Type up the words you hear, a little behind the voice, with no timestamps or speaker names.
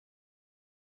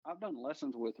I've done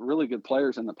lessons with really good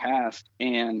players in the past,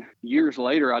 and years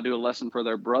later, I do a lesson for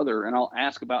their brother, and I'll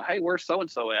ask about, hey, where's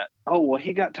so-and-so at? Oh, well,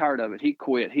 he got tired of it. He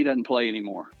quit. He doesn't play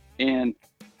anymore. And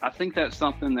I think that's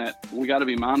something that we got to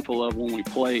be mindful of when we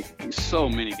play so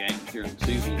many games during the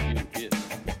season with young kids.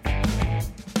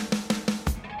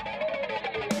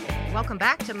 Welcome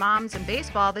back to Moms and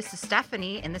Baseball. This is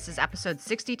Stephanie, and this is episode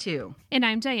 62. And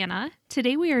I'm Diana.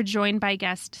 Today we are joined by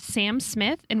guest Sam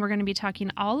Smith, and we're going to be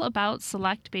talking all about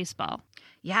select baseball.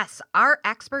 Yes, our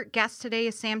expert guest today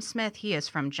is Sam Smith. He is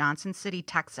from Johnson City,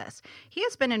 Texas. He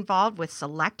has been involved with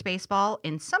select baseball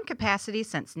in some capacity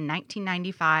since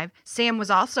 1995. Sam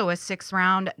was also a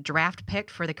sixth-round draft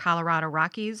pick for the Colorado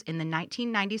Rockies in the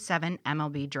 1997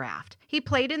 MLB draft. He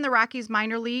played in the Rockies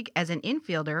minor league as an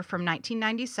infielder from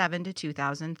 1997 to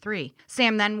 2003.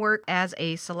 Sam then worked as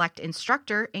a select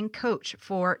instructor and coach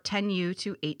for 10U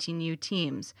to 18U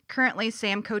teams. Currently,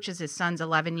 Sam coaches his son's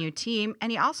 11U team,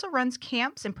 and he also runs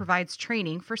camps and provides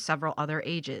training for several other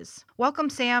ages. Welcome,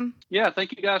 Sam. Yeah,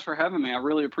 thank you guys for having me. I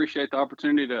really appreciate the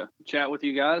opportunity to chat with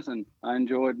you guys, and I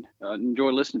enjoy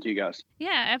listening to you guys.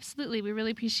 Yeah, absolutely. We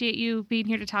really appreciate you being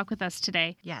here to talk with us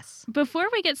today. Yes. Before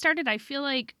we get started, I feel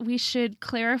like we should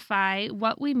clarify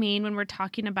what we mean when we're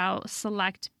talking about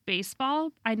select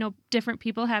baseball. I know different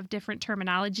people have different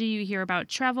terminology. You hear about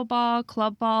travel ball,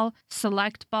 club ball,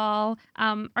 select ball.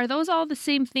 Are those all the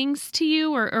same things to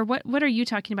you, or what are you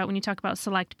talking about when you talk about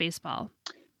select baseball?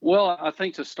 Well, I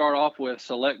think to start off with,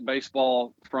 select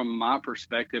baseball, from my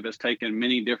perspective, has taken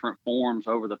many different forms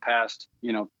over the past,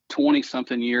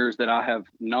 20-something years that I have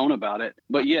known about it.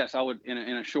 But yes, I would, in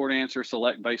a short answer,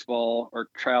 select baseball or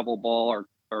travel ball or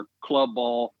club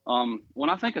ball. When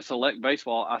I think of select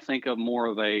baseball, I think of more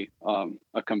of a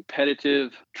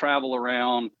competitive travel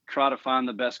around, try to find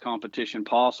the best competition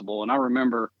possible. And I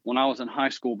remember when I was in high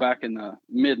school back in the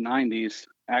mid-90s,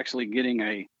 actually getting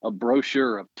a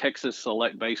brochure of Texas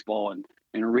select baseball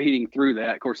and reading through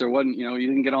that. Of course, there wasn't, you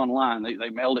didn't get online. They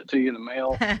mailed it to you in the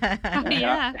mail.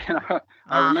 Yeah.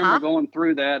 I remember going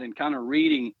through that and kind of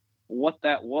reading what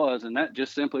that was. And that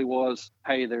just simply was,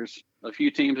 hey, there's a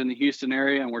few teams in the Houston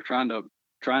area, and we're trying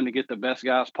to get the best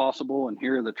guys possible, and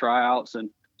here are the tryouts. And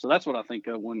so that's what I think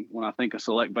of when I think of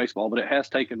select baseball. But it has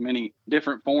taken many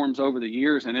different forms over the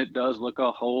years, and it does look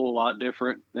a whole lot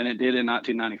different than it did in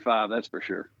 1995. That's for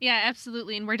sure. Yeah,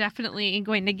 absolutely. And we're definitely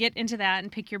going to get into that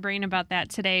and pick your brain about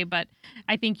that today. But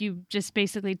I think you just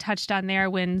basically touched on there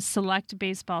when select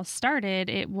baseball started,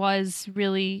 it was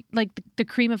really like the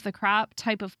cream of the crop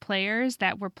type of players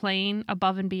that were playing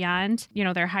above and beyond,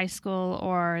 their high school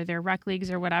or their rec leagues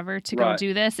or whatever to go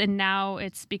do this. And now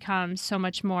it's become so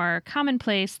much more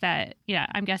commonplace that,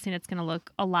 I'm guessing it's going to look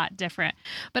a lot different.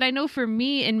 But I know for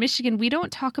me in Michigan, we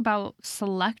don't talk about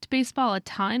select baseball a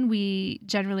ton. We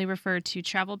generally refer to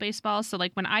travel baseball. So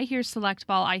like when I hear select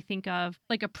ball, I think of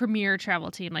like a premier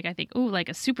travel team. Like I think, like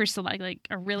a super select, like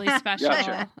a really special.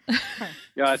 Gotcha.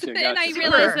 And I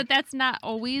realize that that's not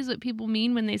always what people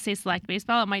mean when they say select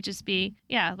baseball. It might just be,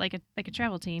 like a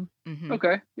travel team. Mm-hmm.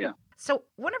 Okay. Yeah. So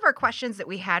one of our questions that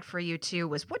we had for you, too,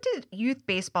 was what did youth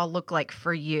baseball look like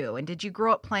for you? And did you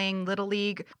grow up playing Little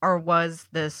League, or was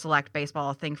the select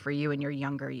baseball a thing for you in your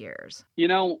younger years?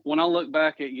 When I look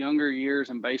back at younger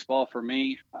years in baseball, for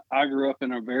me, I grew up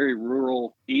in a very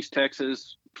rural East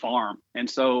Texas farm. And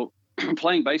so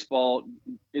playing baseball,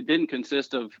 it didn't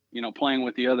consist of, playing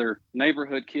with the other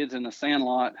neighborhood kids in the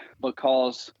sandlot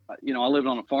because, I lived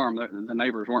on a farm. The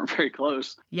neighbors weren't very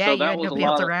close. Yeah, so you had no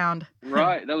fields around.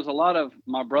 Right. There was a lot of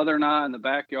my brother and I in the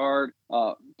backyard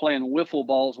playing wiffle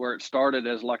balls where it started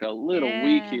as like a little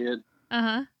wee kid.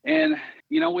 Uh-huh. And,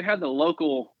 we had the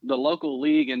local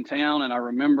league in town. And I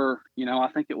remember, I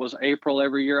think it was April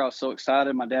every year. I was so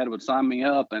excited. My dad would sign me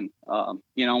up. And,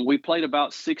 we played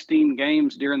about 16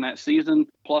 games during that season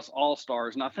plus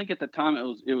all-stars. And I think at the time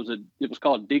it was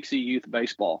called Dixie Youth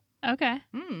Baseball. Okay.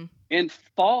 And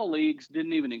fall leagues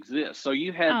didn't even exist. So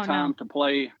you had time to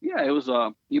play. Yeah, it was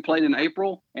you played in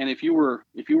April, and if you were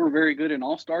very good in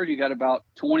all-stars, you got about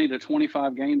 20 to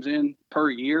 25 games in per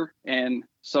year. And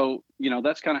so,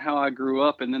 that's kind of how I grew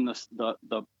up. And then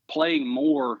the playing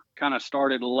more kind of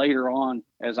started later on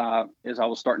as I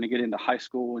was starting to get into high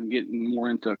school and getting more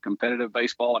into competitive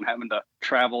baseball and having to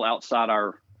travel outside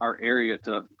our area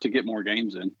to get more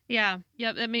games in. Yeah,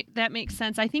 that makes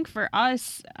sense. I think for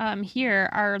us here,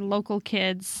 our local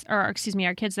kids, our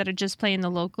kids that are just playing the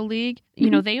local league,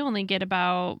 they only get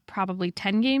about probably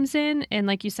 10 games in. And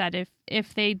like you said,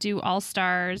 if they do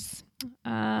all-stars,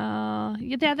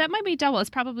 that might be double. It's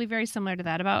probably very similar to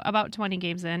that, about 20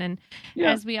 games in. And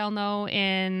as we all know,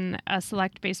 in a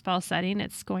select baseball setting,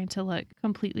 it's going to look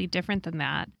completely different than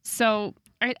that. So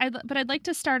All right, but I'd like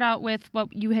to start out with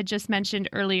what you had just mentioned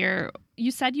earlier.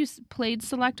 You said you played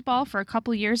select ball for a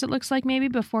couple years, it looks like, maybe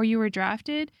before you were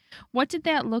drafted. What did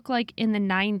that look like in the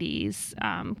 90s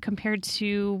compared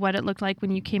to what it looked like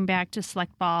when you came back to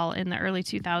select ball in the early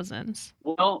 2000s?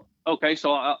 Well, okay,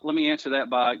 so let me answer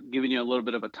that by giving you a little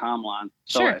bit of a timeline.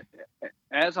 Sure. So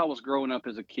as I was growing up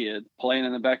as a kid, playing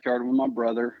in the backyard with my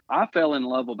brother, I fell in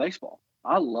love with baseball.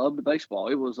 I loved baseball.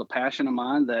 It was a passion of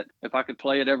mine that if I could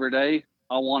play it every day,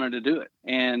 I wanted to do it.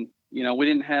 And, we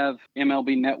didn't have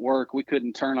MLB Network. We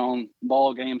couldn't turn on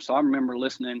ball games. So I remember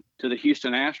listening to the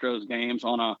Houston Astros games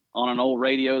on an old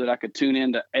radio that I could tune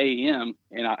into AM.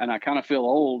 And I kind of feel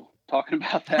old talking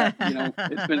about that.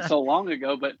 It's been so long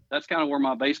ago, but that's kind of where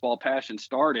my baseball passion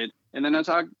started. And then as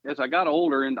I got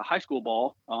older into high school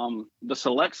ball, the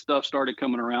select stuff started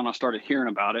coming around. I started hearing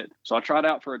about it. So I tried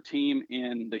out for a team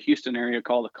in the Houston area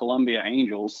called the Columbia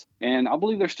Angels. And I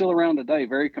believe they're still around today.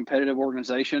 Very competitive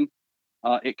organization.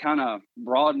 It kind of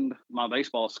broadened my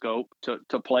baseball scope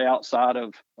to play outside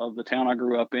of the town I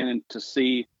grew up in and to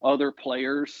see other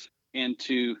players and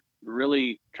to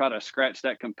really try to scratch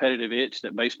that competitive itch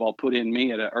that baseball put in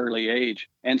me at an early age.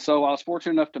 And so I was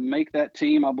fortunate enough to make that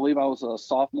team. I believe I was a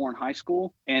sophomore in high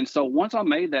school. And so once I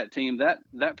made that team,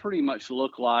 that pretty much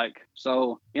looked like,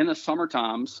 so in the summer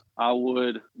times,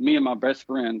 me and my best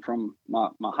friend from my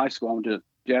high school, I went to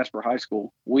Jasper High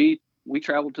School, we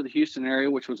traveled to the Houston area,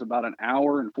 which was about an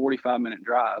hour and 45-minute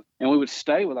drive, and we would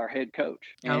stay with our head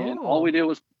coach. And all we did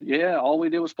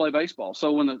was play baseball.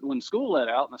 So when school let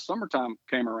out and the summertime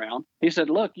came around, he said,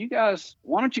 "Look, you guys,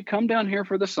 why don't you come down here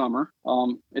for the summer?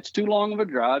 It's too long of a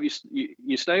drive.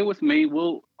 You stay with me.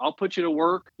 I'll put you to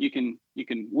work. You can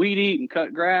weed eat and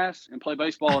cut grass and play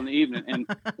baseball in the evening." And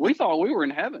we thought we were in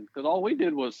heaven because all we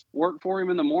did was work for him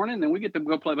in the morning, and then we get to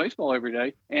go play baseball every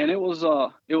day. And it was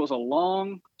a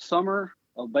long summer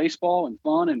of baseball and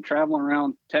fun and traveling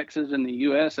around Texas and the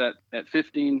U.S. at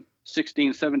 15,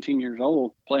 16, 17 years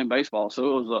old playing baseball.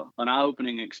 So it was an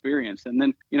eye-opening experience. And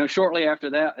then, shortly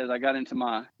after that, as I got into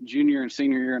my junior and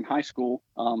senior year in high school,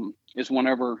 is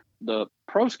whenever the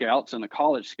pro scouts and the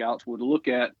college scouts would look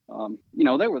at,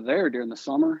 they were there during the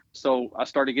summer. So I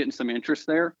started getting some interest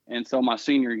there. And so my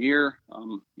senior year,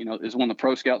 is when the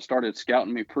pro scouts started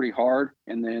scouting me pretty hard.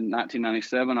 And then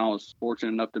 1997, I was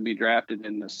fortunate enough to be drafted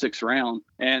in the 6th round.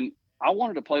 And I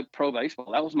wanted to play pro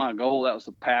baseball. That was my goal. That was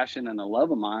the passion and the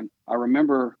love of mine. I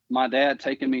remember my dad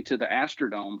taking me to the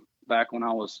Astrodome back when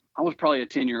I was probably a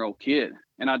 10-year-old kid.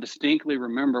 And I distinctly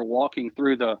remember walking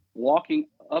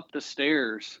up the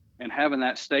stairs and having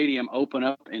that stadium open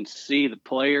up and see the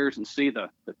players and see the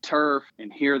turf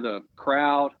and hear the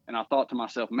crowd. And I thought to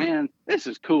myself, man, this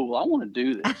is cool. I want to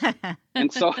do this.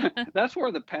 And so that's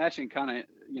where the passion kind of,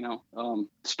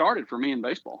 started for me in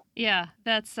baseball. Yeah,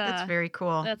 that's very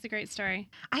cool. That's a great story.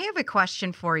 I have a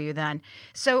question for you then.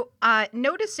 So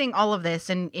noticing all of this,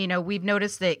 and, we've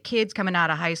noticed that kids coming out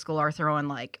of high school are throwing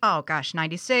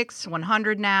 96,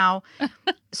 100 now.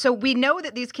 So we know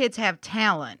that these kids have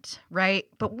talent, right?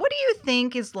 But what do you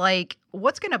think is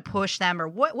what's going to push them, or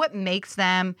what makes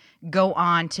them go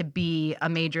on to be a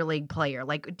major league player?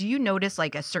 Do you notice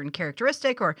a certain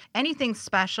characteristic or anything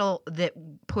special that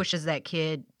pushes that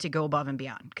kid to go above and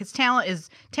beyond? Because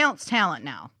talent's talent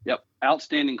now. Yep.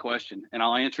 Outstanding question. And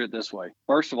I'll answer it this way.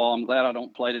 First of all, I'm glad I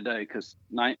don't play today because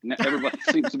everybody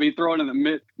seems to be throwing in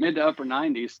the mid to upper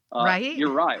 90s. Right.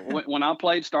 You're right. When I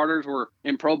played, starters were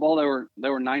in pro ball. They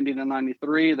were 90 to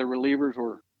 93. The relievers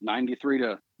were 93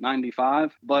 to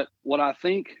 95. But what I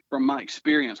think from my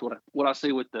experience, what I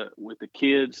see with the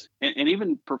kids and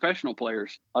even professional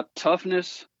players, a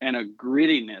toughness and a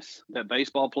grittiness that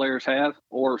baseball players have,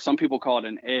 or some people call it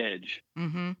an edge.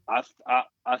 Mm-hmm.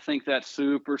 I think that's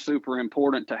super, super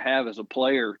important to have as a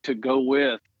player to go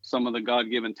with some of the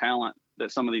God-given talent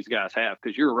that some of these guys have,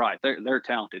 because you're right, they're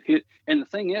talented. And the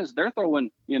thing is, they're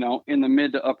throwing, in the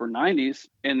mid to upper 90s,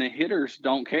 and the hitters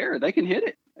don't care. They can hit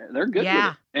it. They're good with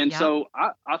it. And so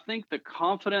I think the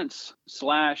confidence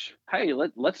 / hey,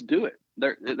 let's do it.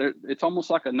 It's almost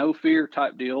like a no fear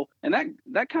type deal. And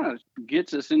that kind of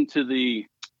gets us into the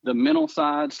mental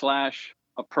side /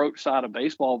 approach side of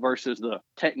baseball versus the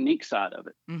technique side of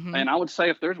it. Mm-hmm. And I would say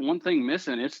if there's one thing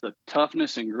missing, it's the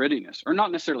toughness and grittiness, or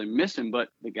not necessarily missing, but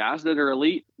the guys that are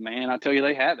elite, man, I tell you,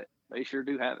 they have it. They sure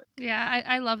do have it. Yeah,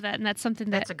 I love that. And that's something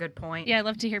that's a good point. Yeah, I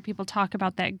love to hear people talk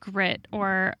about that grit,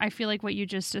 or I feel like what you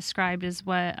just described is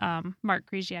what Mark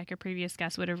Griziak, your previous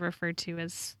guest, would have referred to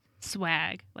as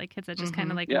swag, like kids that just kind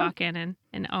of like Yeah. walk in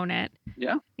and own it.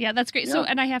 Yeah. Yeah, that's great. Yeah. So,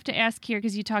 and I have to ask here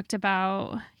because you talked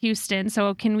about Houston.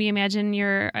 So, can we imagine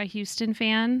you're a Houston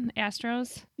fan,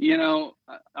 Astros?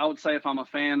 I would say if I'm a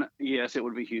fan, yes, it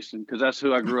would be Houston because that's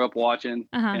who I grew up watching,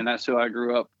 Uh-huh. and that's who I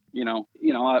grew up.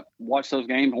 I watched those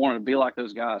games, wanted to be like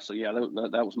those guys. So yeah,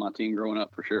 that was my team growing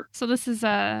up for sure. So this is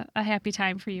a happy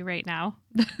time for you right now.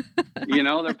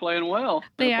 They're playing well.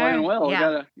 They They're playing are. well.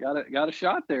 Yeah. Got a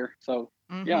shot there. So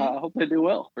Mhm. yeah, I hope they do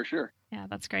well for sure. Yeah,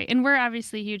 that's great. And we're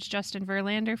obviously huge Justin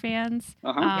Verlander fans,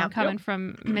 Yep. coming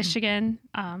from Michigan.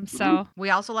 So We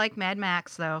also like Mad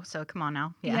Max, though. So come on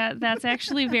now. yeah, that's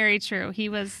actually very true. He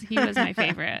was my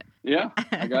favorite. Yeah,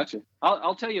 I got you.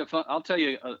 I'll tell you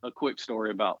a quick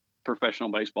story about professional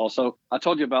baseball. So I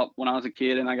told you about when I was a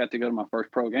kid and I got to go to my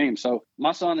first pro game. So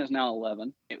my son is now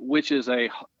 11, which is an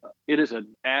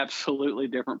absolutely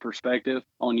different perspective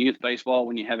on youth baseball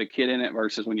when you have a kid in it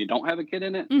versus when you don't have a kid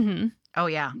in it. Mm-hmm. Oh,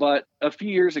 yeah. But a few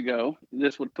years ago,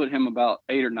 this would put him about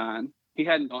 8 or 9. He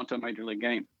hadn't gone to a major league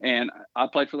game. And I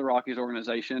played for the Rockies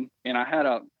organization. And I had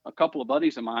a couple of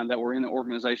buddies of mine that were in the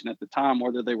organization at the time,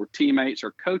 whether they were teammates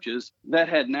or coaches, that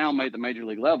had now made the major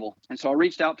league level. And so I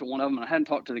reached out to one of them, and I hadn't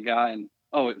talked to the guy in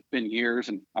it's been years.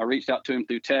 And I reached out to him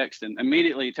through text, and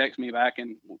immediately he texted me back,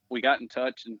 and we got in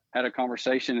touch and had a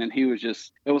conversation. And he was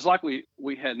it was like we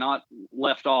had not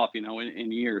left off,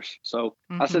 in years. So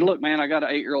I said, look, man, I got an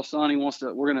 8-year-old son. He wants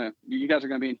to, you guys are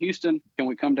going to be in Houston. Can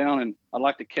we come down? And I'd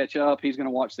like to catch up. He's going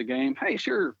to watch the game. Hey,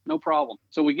 sure. No problem.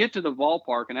 So we get to the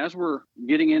ballpark, and as we're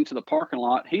getting into the parking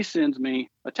lot, he sends me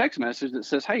a text message that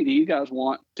says, hey, do you guys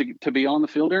want to be on the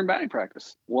field during batting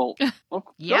practice? Well,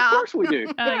 Yeah. Of course we do.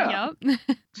 Yeah. Yep.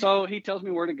 So he tells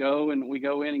me where to go, and we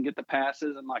go in and get the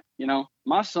passes. And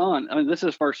my son, this is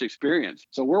his first experience.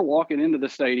 So we're walking into the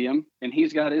stadium, and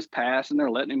he's got his pass, and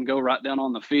they're letting him go right down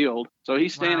on the field. So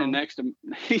he's standing next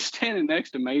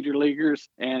to major leaguers,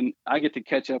 and I get to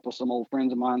catch up with some old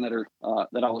friends of mine that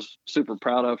I was super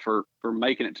proud of for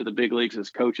making it to the big leagues as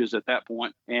coaches at that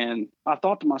point. And I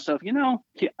thought to myself,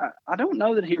 I don't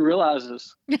know that he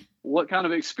realizes what kind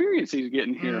of experience he's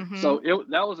getting here. Mhm. So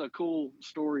that was a cool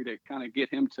story to kind of get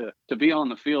him to be on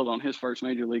the field on his first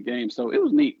major league game. So it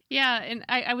was neat. Yeah, and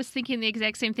I was thinking the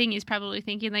exact same thing. He's probably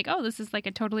thinking like, oh, this is like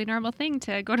a totally normal thing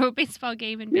to go to a baseball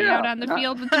game and be out on the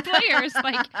field with the players.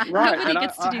 Like Right. nobody And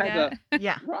gets to do that.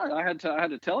 Yeah. Right. I had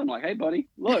to tell him, like, hey, buddy,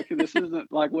 look, this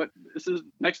isn't like what this is.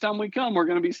 Next time we come, we're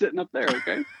going to be sitting up there.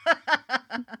 Okay.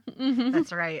 Mhm.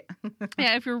 That's right.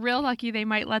 Yeah, if you're real lucky, they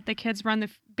might let the kids run the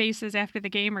bases after the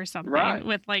game or something Right.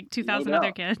 with like 2,000 No other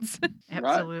doubt. kids.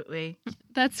 Absolutely.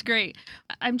 That's great.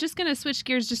 I'm just going to switch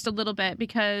gears just a little bit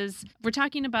because we're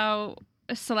talking about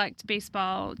select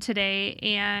baseball today,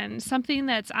 and something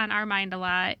that's on our mind a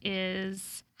lot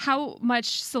is how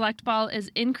much select ball is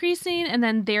increasing, and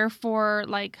then therefore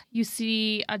like you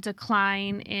see a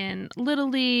decline in Little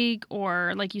League,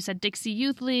 or like you said, Dixie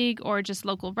Youth League, or just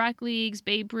local rec leagues,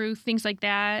 Babe Ruth, things like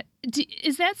that.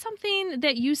 Is that something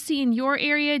that you see in your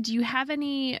area? Do you have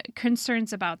any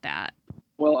concerns about that?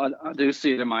 Well, I do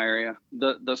see it in my area,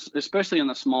 especially in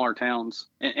the smaller towns.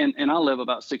 And I live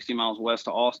about 60 miles west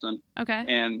of Austin. Okay.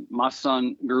 And my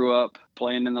son grew up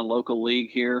playing in the local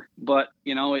league here. But,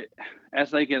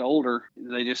 as they get older,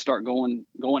 they just start going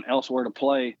elsewhere to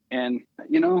play. And,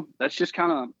 that's just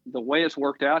kind of the way it's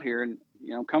worked out here. And,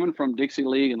 coming from Dixie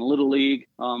League and Little League,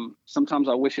 sometimes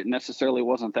I wish it necessarily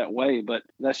wasn't that way, but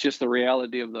that's just the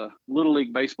reality of the Little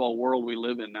League baseball world we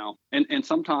live in now. And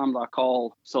sometimes I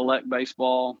call select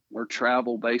baseball or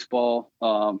travel baseball.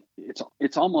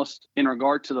 It's almost in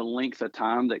regard to the length of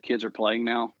time that kids are playing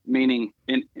now, meaning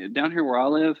down here where I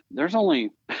live, there's only,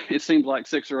 it seems like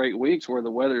 6 or 8 weeks where the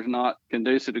weather's not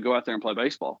conducive to go out there and play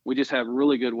baseball. We just have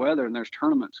really good weather, and there's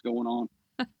tournaments going on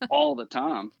all the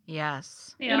time.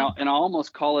 Yes. Yeah. And I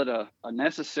almost call it a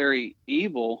necessary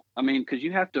evil. I mean, because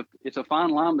it's a fine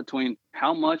line between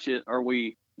how much are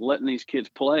we letting these kids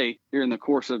play during the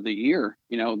course of the year.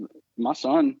 My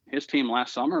son, his team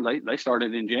last summer, they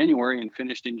started in January and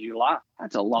finished in July.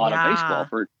 That's a lot of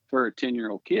baseball for a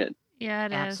 10-year-old kid. Yeah,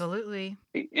 it is. Absolutely.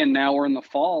 And now we're in the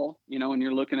fall, and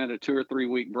you're looking at a 2 or 3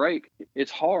 week break. It's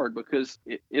hard because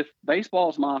if baseball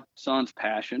is my son's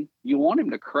passion, you want him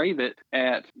to crave it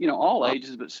at, all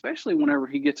ages, but especially whenever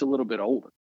he gets a little bit older.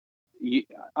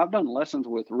 I've done lessons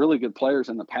with really good players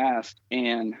in the past,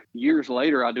 and years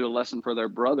later, I do a lesson for their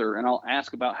brother, and I'll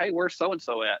ask about, hey, where's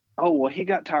so-and-so at? Oh, well, he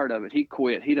got tired of it. He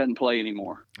quit. He doesn't play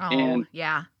anymore. Oh, And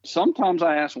yeah. sometimes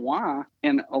I ask why,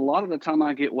 and a lot of the time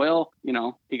I get, well,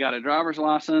 he got a driver's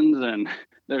license and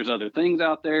there's other things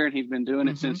out there, and he's been doing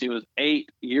it since he was 8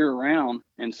 year round.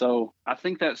 And so I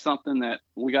think that's something that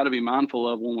we got to be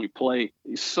mindful of when we play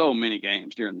so many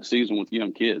games during the season with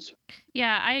young kids.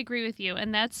 Yeah, I agree with you.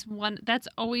 And that's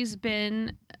always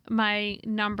been my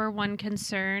number one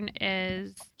concern,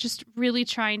 is just really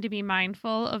trying to be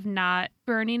mindful of not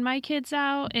burning my kids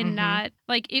out and not,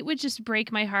 like, it would just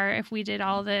break my heart if we did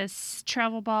all this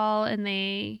travel ball and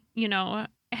they,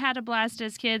 had a blast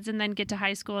as kids and then get to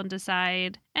high school and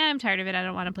decide, I'm tired of it, I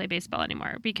don't want to play baseball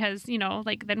anymore, because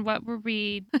then what were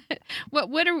we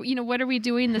what are we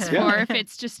doing this for if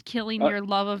it's just killing your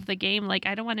love of the game? Like,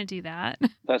 I don't want to do that.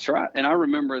 That's right. And I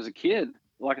remember as a kid,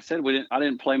 like I said, I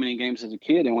didn't play many games as a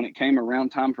kid, and when it came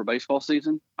around time for baseball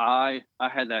season, I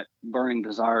had that burning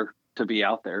desire to be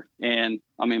out there. And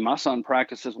I mean, my son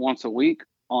practices once a week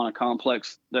on a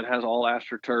complex that has all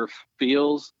AstroTurf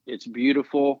fields. It's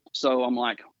beautiful. So I'm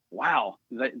like, wow,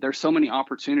 there's so many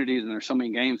opportunities and there's so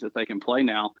many games that they can play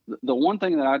now. The one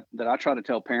thing that I try to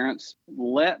tell parents,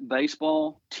 let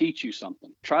baseball teach you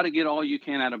something. Try to get all you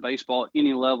can out of baseball at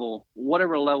any level,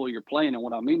 whatever level you're playing. And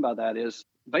what I mean by that is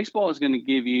baseball is going to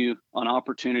give you an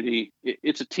opportunity.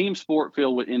 It's a team sport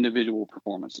filled with individual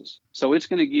performances. So it's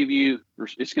going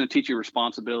to teach you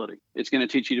responsibility. It's going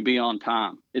to teach you to be on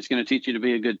time. It's going to teach you to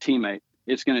be a good teammate.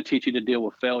 It's going to teach you to deal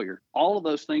with failure. All of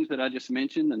those things that I just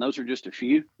mentioned, and those are just a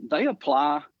few, they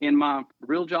apply in my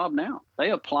real job now.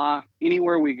 They apply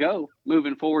anywhere we go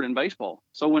moving forward in baseball.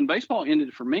 So when baseball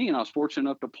ended for me, and I was fortunate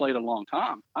enough to play it a long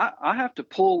time, I have to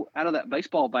pull out of that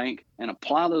baseball bank and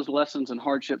apply those lessons and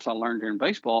hardships I learned during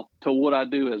baseball to what I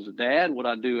do as a dad, what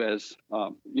I do as,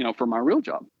 for my real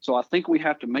job. So I think we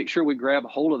have to make sure we grab a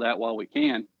hold of that while we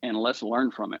can, and let's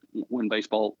learn from it when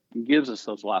baseball gives us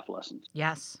those life lessons.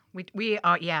 Yes,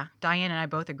 Diane and I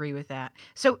both agree with that.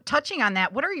 So touching on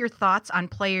that, what are your thoughts on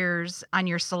players on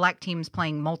your select teams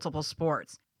playing multiple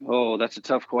sports? Oh, that's a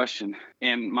tough question,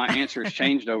 and my answer has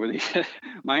changed over the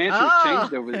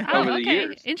over the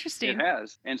years. Interesting. It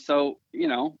has, and so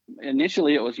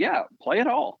initially it was play it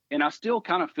all, and I still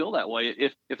kind of feel that way.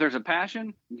 If there's a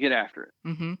passion, get after it.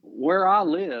 Mm-hmm. Where I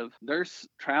live, there's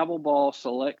travel ball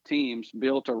select teams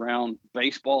built around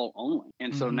baseball only,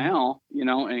 and so now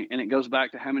and it goes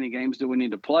back to how many games do we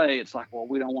need to play? It's like, well,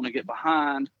 we don't want to get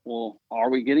behind. Well, are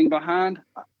we getting behind?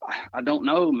 I don't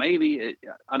know. Maybe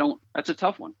I don't. That's a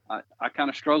tough one. I kind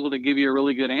of struggle to give you a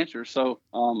really good answer. So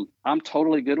I'm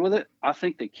totally good with it. I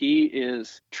think the key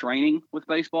is training with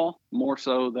baseball more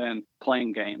so than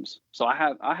playing games. So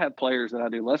I have players that I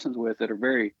do lessons with that are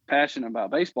very passionate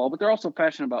about baseball, but they're also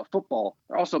passionate about football.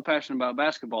 They're also passionate about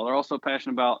basketball. They're also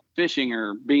passionate about fishing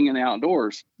or being in the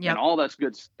outdoors. Yep. And all that's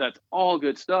good. That's all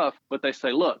good stuff. But they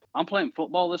say, look, I'm playing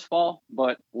football this fall,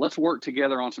 but let's work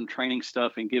together on some training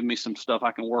stuff and give me some stuff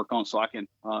I can work on so I can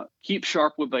keep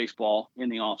sharp with baseball in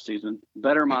the off season,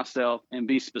 better myself, and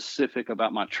be specific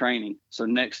about my training. So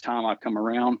next time I come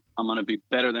around, I'm going to be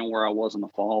better than where I was in the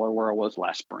fall or where I was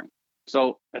last spring.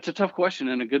 So that's a tough question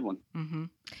and a good one. Mm-hmm.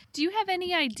 Do you have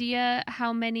any idea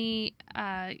how many,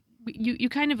 you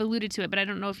kind of alluded to it, but I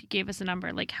don't know if you gave us a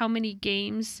number, like how many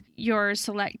games your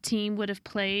select team would have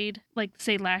played, like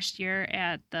say last year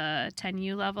at the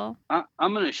 10U level?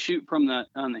 I'm going to shoot from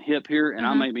on the hip here, and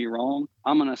I may be wrong.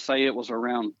 I'm going to say it was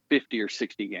around 50 or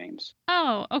 60 games.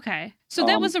 Oh, okay. So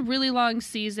that was a really long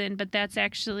season, but that's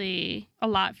actually a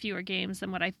lot fewer games than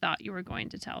what I thought you were going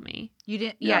to tell me. You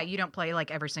didn't? Yeah, you don't play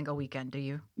like every single weekend, do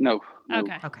you? No.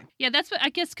 Okay. Yeah, that's what I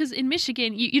guess, because in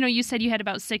Michigan, you said you had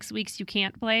about 6 weeks you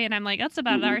can't play, and I'm like, that's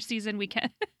about our season we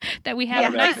can that we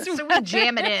have. Yeah, so we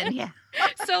jam it in. Yeah.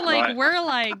 So we're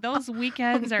like, those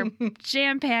weekends are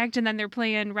jam packed, and then they're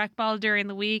playing rec ball during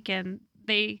the week, and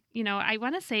they, I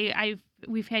want to say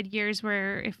we've had years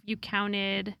where if you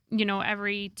counted,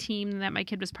 every team that my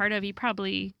kid was part of, he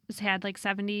probably had like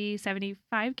 70,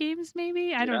 75 games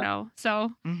maybe. I don't know.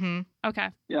 So, okay.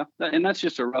 Yeah. And that's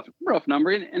just a rough number.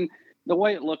 And the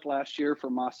way it looked last year for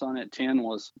my son at 10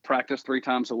 was practice 3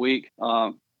 times a week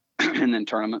and then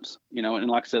tournaments,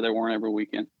 and like I said, they weren't every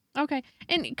weekend. Okay.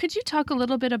 And could you talk a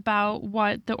little bit about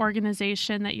what the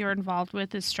organization that you're involved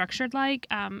with is structured like?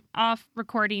 Off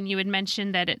recording, you had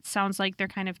mentioned that it sounds like they're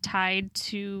kind of tied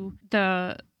to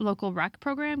the local rec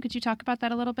program. Could you talk about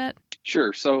that a little bit?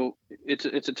 Sure. So it's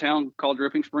a town called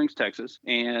Dripping Springs, Texas.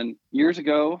 And years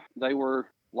ago, they were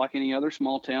like any other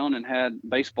small town and had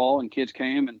baseball, and kids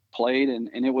came and played, and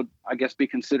it would, I guess, be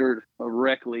considered a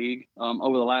rec league.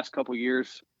 Over the last couple of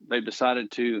years, they've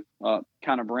decided to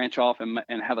kind of branch off and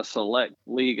have a select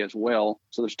league as well.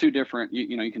 So there's 2 different,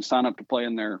 you can sign up to play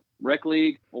in their rec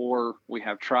league or we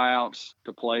have tryouts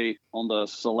to play on the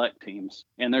select teams.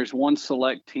 And there's one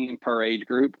select team per age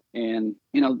group. And,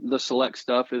 the select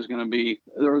stuff is going to be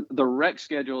the rec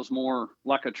schedule is more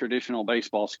like a traditional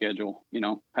baseball schedule.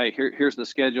 Hey, here's the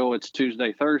schedule. It's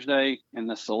Tuesday, Thursday. And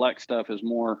the select stuff is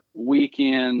more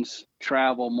weekends,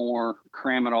 travel more,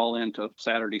 cram it all into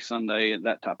Saturday, Sunday, and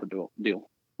that type of deal.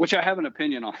 Which I have an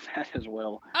opinion on that as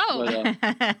well. Oh,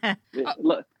 but,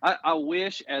 look, I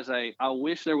wish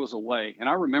there was a way. And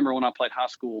I remember when I played high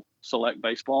school select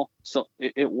baseball. So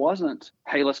it wasn't,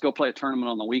 hey, let's go play a tournament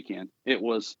on the weekend. It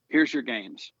was, here's your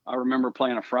games. I remember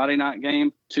playing a Friday night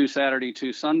game, 2 Saturday,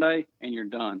 2 Sunday, and you're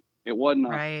done. It wasn't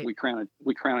right. we crown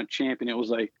a champion. It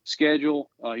was a schedule.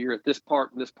 You're at this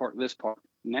park, this park, this park.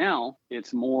 Now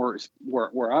it's more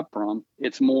where I'm from.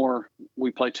 It's more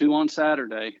we play 2 on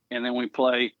Saturday and then we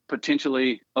play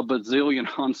potentially a bazillion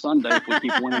on Sunday if we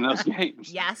keep winning those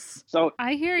games. Yes. So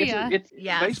I hear you.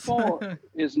 Yes. Baseball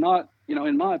is not,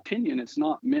 in my opinion, it's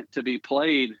not meant to be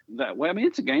played that way. I mean,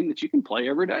 it's a game that you can play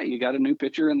every day. You got a new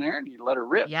pitcher in there and you let her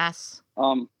rip. Yes.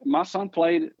 My son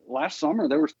played last summer.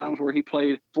 There was times where he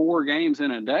played 4 games in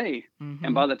a day. Mm-hmm.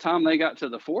 And by the time they got to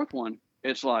the 4th one,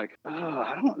 it's like,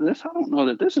 I don't know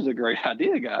that this is a great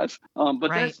idea, guys. But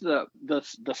right.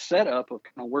 That's the setup of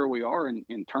kind of where we are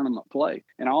in tournament play.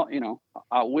 And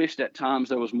I wished at times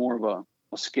there was more of a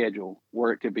schedule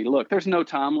where it could be, look, there's no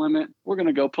time limit. We're going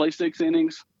to go play 6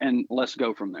 innings and let's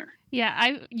go from there.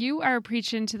 Yeah, you are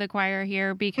preaching to the choir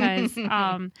here because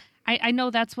I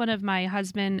know that's one of my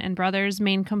husband and brother's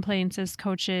main complaints as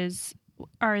coaches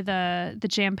are the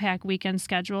jam-packed weekend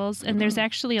schedules. And there's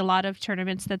actually a lot of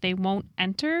tournaments that they won't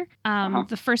enter.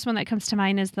 The first one that comes to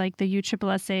mind is like the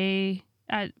USSSA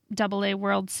AA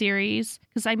World Series.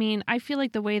 Because, I feel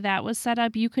like the way that was set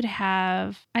up, you could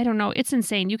have, I don't know, it's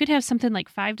insane. You could have something like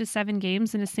 5 to 7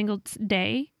 games in a single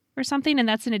day or something. And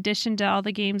that's in addition to all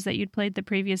the games that you'd played the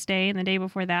previous day and the day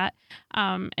before that.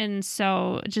 And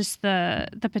so just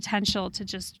the potential to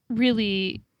just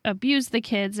really abuse the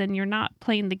kids and you're not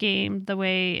playing the game the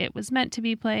way it was meant to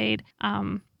be played.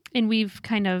 And we've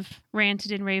kind of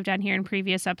ranted and raved on here in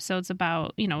previous episodes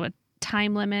about, a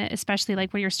time limit, especially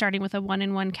like when you're starting with a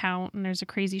 1-and-1 count and there's a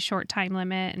crazy short time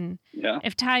limit. And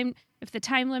if the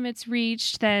time limit's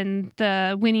reached, then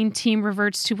the winning team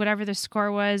reverts to whatever the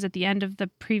score was at the end of the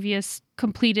previous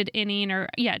completed inning or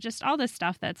just all this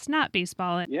stuff that's not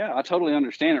baseball. Yeah, I totally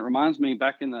understand. It reminds me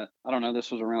back in this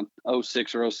was around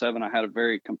 06 or 07. I had a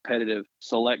very competitive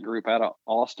select group out of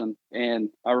Austin. And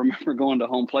I remember going to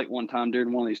home plate one time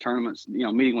during one of these tournaments,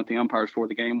 meeting with the umpires for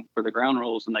the game for the ground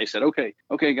rules. And they said, okay,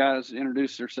 guys,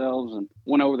 introduce yourselves and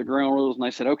went over the ground rules. And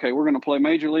they said, okay, we're going to play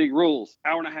major league rules,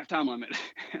 1.5-hour time limit.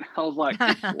 And I was like,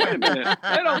 wait a minute,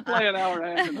 they don't play an hour and a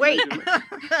half in the major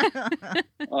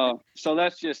league. So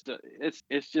that's just,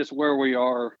 it's just where we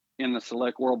are in the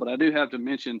select world. But I do have to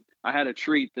mention, I had a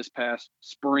treat this past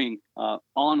spring on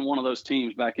one of those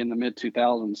teams back in the mid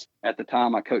 2000s. At the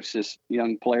time, I coached this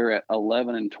young player at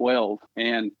 11 and 12,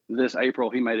 and this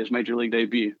April he made his major league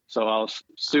debut. So I was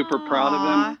super proud of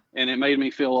him, and it made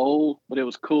me feel old, but it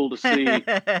was cool to see,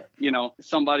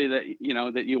 somebody that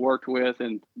that you worked with.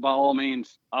 And by all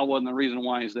means, I wasn't the reason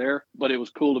why he's there, but it was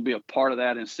cool to be a part of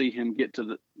that and see him get to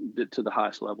the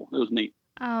highest level. It was neat.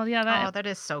 Oh, yeah. That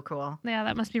is so cool. Yeah,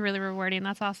 that must be really rewarding.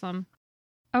 That's awesome.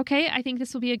 Okay, I think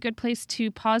this will be a good place to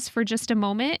pause for just a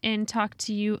moment and talk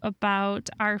to you about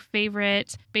our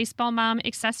favorite baseball mom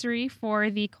accessory for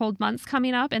the cold months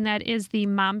coming up, and that is the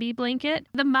Mombi blanket.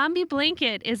 The Mombi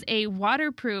blanket is a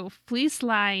waterproof,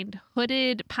 fleece-lined,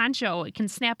 hooded poncho. It can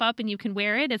snap up and you can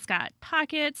wear it. It's got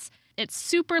pockets. It's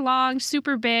super long,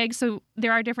 super big, so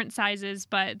there are different sizes,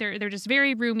 but they're just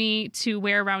very roomy to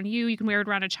wear around you. You can wear it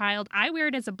around a child. I wear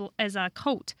it as a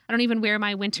coat. I don't even wear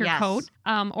my winter coat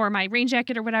or my rain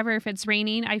jacket or whatever if it's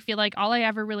raining. I feel like all I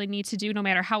ever really need to do, no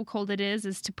matter how cold it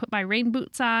is to put my rain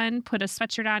boots on, put a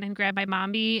sweatshirt on, and grab my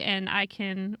Mombi, and I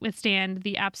can withstand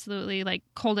the absolutely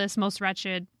coldest, most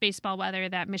wretched baseball weather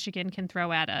that Michigan can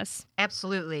throw at us.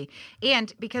 Absolutely.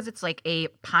 And because it's like a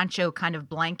poncho kind of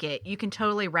blanket, you can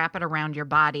totally wrap it around your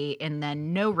body and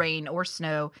then no rain or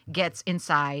snow gets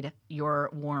inside your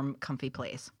warm, comfy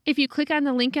place. If you click on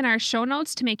the link in our show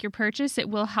notes to make your purchase, it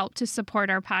will help to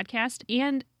support our podcast.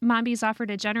 And Mombi's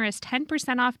offered a generous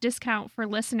 10% off discount for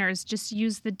listeners. Just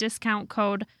use the discount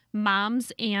code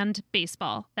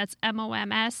MOMSandBaseball. That's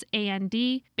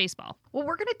MOMSAND baseball. Well,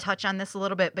 we're going to touch on this a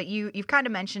little bit, but you've kind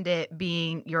of mentioned it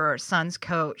being your son's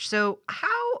coach. So how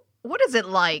What is it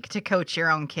like to coach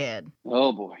your own kid?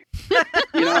 Oh boy.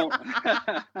 You know,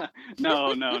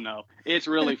 no. It's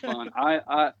really fun.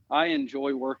 I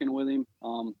enjoy working with him.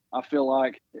 I feel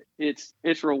like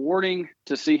it's rewarding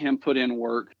to see him put in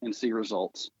work and see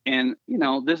results. And you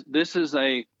know, this is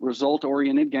a result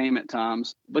oriented game at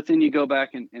times, but then you go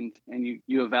back and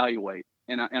you evaluate.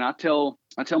 And I tell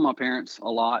my parents a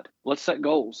lot, let's set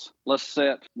goals. Let's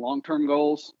set long-term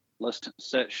goals. Let's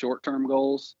set short-term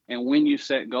goals. And when you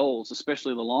set goals,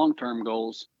 especially the long-term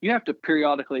goals, you have to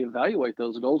periodically evaluate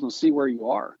those goals and see where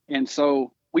you are. And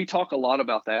so we talk a lot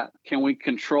about that. Can we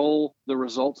control the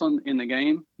results in the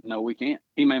game? No, we can't.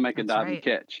 He may make a diving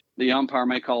catch. The umpire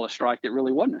may call a strike that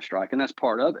really wasn't a strike, and that's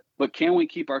part of it. But can we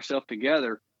keep ourselves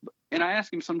together? And I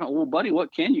ask him sometimes, well, buddy,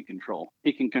 what can you control?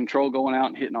 He can control going out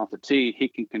and hitting off the tee. He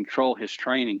can control his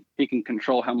training. He can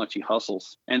control how much he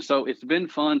hustles. And so it's been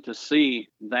fun to see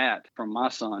that from my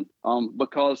son.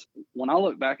 Because when I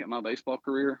look back at my baseball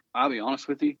career, I'll be honest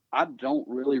with you, I don't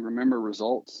really remember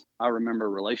results. I remember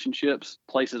relationships,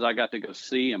 places I got to go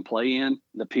see and play in,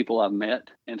 the people I've met.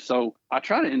 And so I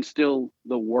try to instill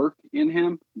the work in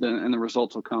him, and the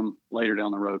results will come later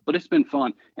down the road. But it's been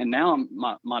fun. And now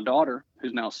my daughter,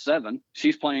 who's now 7,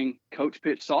 she's playing coach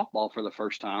pitch softball for the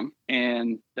first time.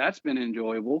 And that's been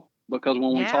enjoyable. Because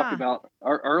when we talked about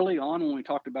early on, when we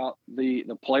talked about the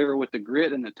player with the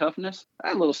grit and the toughness,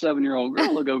 that little 7-year-old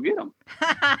girl will go get him.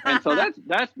 And so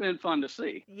that's been fun to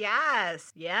see.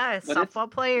 Yes. But softball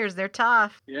players, they're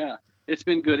tough. Yeah. It's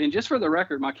been good. And just for the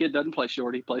record, my kid doesn't play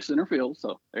short. He plays center field.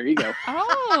 So there you go.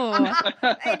 Oh.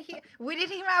 And we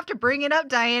didn't even have to bring it up,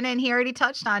 Diana, and he already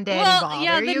touched on Daddy Ball.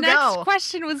 Yeah, there the you next go.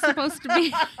 question was supposed to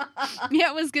be,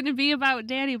 it was going to be about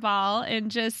Daddy Ball, and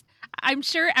just, I'm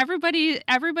sure everybody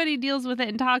deals with it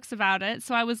and talks about it.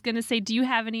 So I was going to say, do you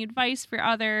have any advice for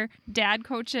other dad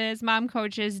coaches, mom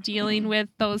coaches dealing with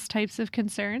those types of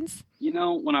concerns? You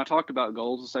know, when I talked about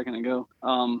goals a second ago,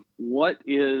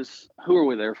 who are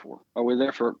we there for? Are we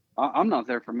there for, I'm not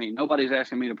there for me. Nobody's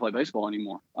asking me to play baseball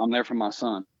anymore. I'm there for my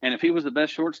son. And if he was the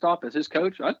best shortstop as his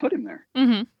coach, I'd put him there.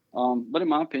 Mm-hmm. But in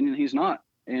my opinion, he's not.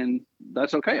 And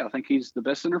that's okay. I think he's the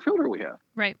best center fielder we have.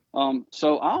 Right.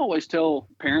 So I always tell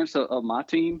parents of my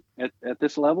team at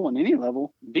this level and any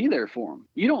level, be there for them.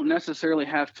 You don't necessarily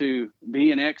have to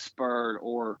be an expert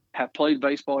or have played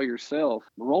baseball yourself.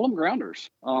 Roll them grounders.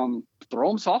 Throw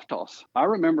them soft toss. I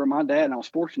remember my dad, and I was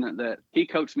fortunate that he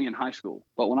coached me in high school.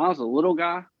 But when I was a little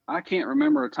guy, I can't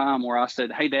remember a time where I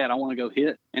said, hey, Dad, I want to go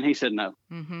hit. And he said no.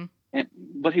 Mm-hmm.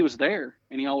 But he was there,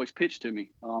 and he always pitched to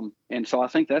me. And so I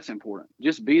think that's important.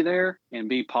 Just be there and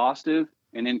be positive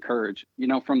and encourage. You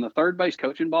know, from the third base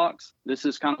coaching box, this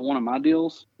is kind of one of my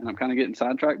deals, and I'm kind of getting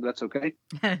sidetracked, but that's okay.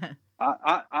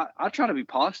 I try to be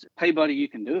positive. Hey, buddy, you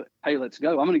can do it. Hey, let's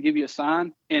go. I'm going to give you a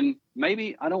sign, and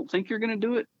maybe I don't think you're going to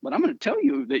do it, but I'm going to tell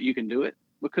you that you can do it.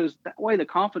 Because that way the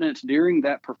confidence during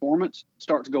that performance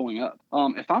starts going up.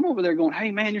 If I'm over there going, hey,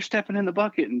 man, you're stepping in the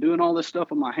bucket and doing all this stuff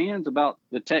with my hands about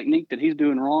the technique that he's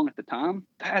doing wrong at the time,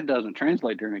 that doesn't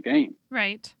translate during a game.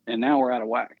 Right. And now we're out of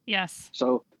whack. Yes.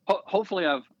 So hopefully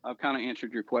I've kind of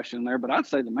answered your question there. But I'd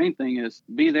say the main thing is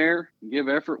be there, give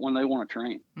effort when they want to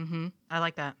train. Mm-hmm. I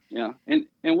like that. Yeah. And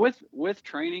with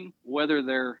training, whether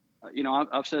they're, you know,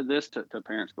 I've said this to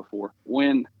parents before.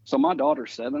 So my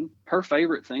daughter's 7, her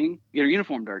favorite thing, get her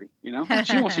uniform dirty. You know,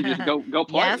 she wants to just go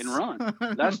play and run.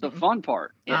 That's the fun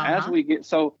part. Uh-huh. As we get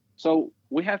so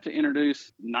we have to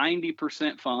introduce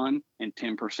 90% fun and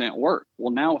 10% work.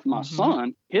 Well, now with my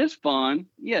son, his fun,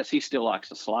 yes, he still likes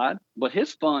to slide, but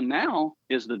his fun now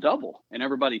is the double and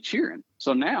everybody cheering.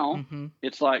 So now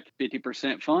it's like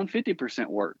 50% fun, 50%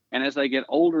 work. And as they get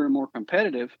older and more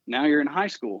competitive, now you're in high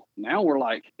school. Now we're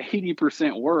like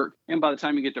 80% work. And by the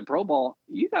time you get to pro ball,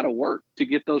 you got to work to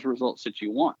get those results that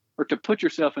you want, or to put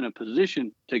yourself in a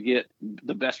position to get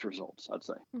the best results, I'd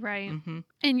say. Right.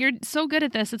 And you're so good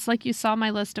at this. It's like you saw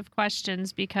my list of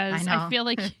questions, because I feel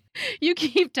like you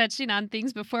keep touching on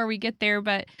things before we get there.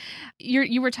 But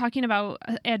you were talking about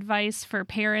advice for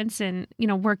parents and, you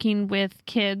know, working with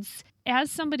kids.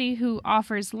 As somebody who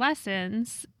offers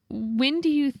lessons, when do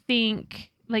you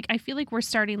think, like, I feel like we're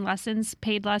starting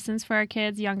paid lessons for our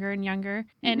kids younger and younger.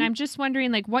 And I'm just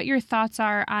wondering, like, what your thoughts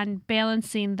are on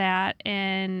balancing that,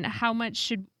 and how much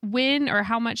should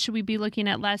we be looking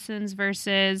at lessons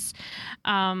versus,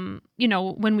 you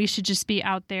know, when we should just be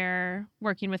out there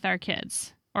working with our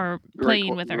kids or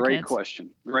playing with our kids?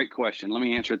 Great question. Let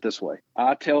me answer it this way.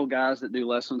 I tell guys that do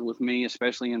lessons with me,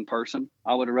 especially in person,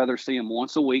 I would rather see them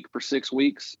once a week for 6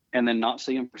 weeks and then not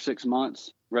see them for 6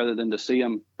 months, rather than to see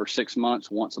them for 6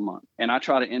 months, once a month. And I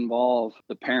try to involve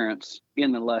the parents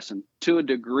in the lesson to a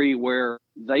degree where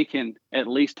they can at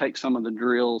least take some of the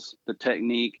drills, the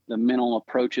technique, the mental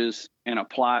approaches, and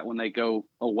apply it when they go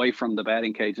away from the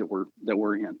batting cage that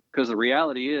we're in. Because the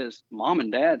reality is, mom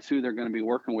and dad's who they're going to be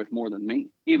working with more than me,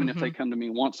 even if they come to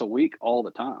me once a week all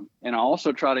the time. And I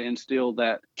also try to instill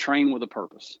that train with a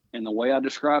purpose. And the way I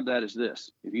describe that is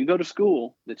this: if you go to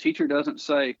school, the teacher doesn't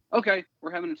say, okay,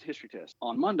 we're having a history test.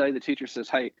 On Monday, the teacher says,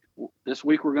 hey, this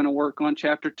week we're going to work on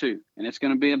chapter 2, and it's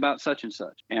going to be about such and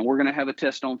such. And we're going to have a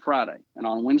test on Friday. And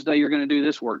on Wednesday, you're going to do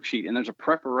this worksheet. And there's a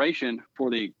preparation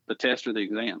for the test or the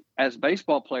exam. As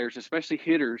baseball players, especially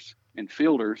hitters and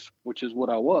fielders, which is what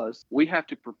I was, we have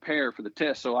to prepare for the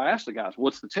test. So I asked the guys,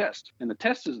 what's the test? And the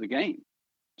test is the game.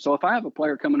 So if I have a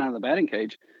player coming out of the batting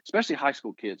cage, especially high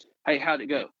school kids, hey, how'd it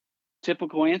go?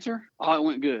 Typical answer, oh, it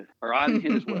went good, or I didn't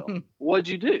hit as well. What'd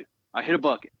you do? I hit a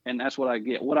bucket, and that's what I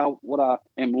get. What I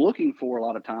am looking for a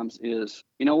lot of times is,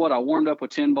 you know what, I warmed up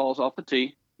with 10 balls off the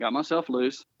tee, got myself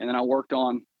loose, and then I worked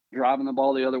on driving the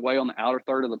ball the other way on the outer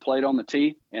third of the plate on the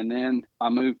tee, and then I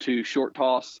moved to short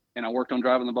toss, and I worked on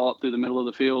driving the ball up through the middle of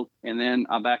the field, and then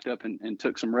I backed up and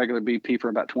took some regular BP for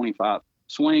about 25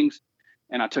 swings,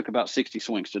 and I took about 60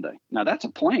 swings today. Now, that's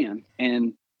a plan,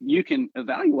 and you can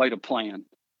evaluate a plan.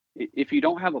 If you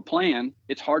don't have a plan,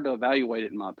 it's hard to evaluate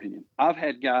it, in my opinion. I've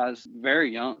had guys very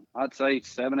young, I'd say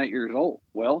 7, 8 years old.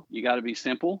 Well, you got to be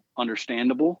simple,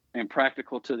 understandable, and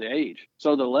practical to the age.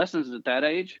 So the lessons at that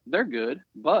age, they're good,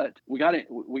 but we got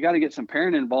to get some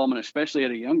parent involvement, especially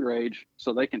at a younger age,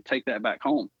 so they can take that back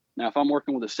home. Now, if I'm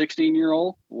working with a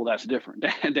 16-year-old, well, that's different.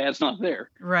 Dad's not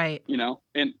there. Right. You know,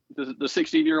 and the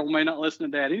 16-year-old may not listen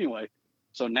to dad anyway.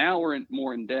 So now we're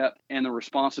more in depth, and the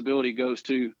responsibility goes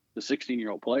to the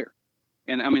 16-year-old player.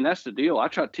 And I mean, that's the deal. I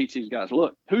try to teach these guys,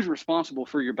 look, who's responsible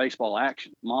for your baseball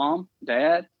action? Mom,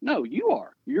 dad? No, you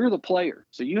are. You're the player.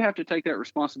 So you have to take that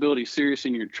responsibility serious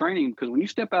in your training, because when you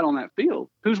step out on that field,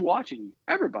 who's watching you?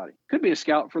 Everybody. Could be a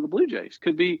scout for the Blue Jays.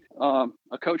 Could be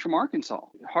a coach from Arkansas.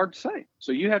 Hard to say.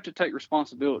 So you have to take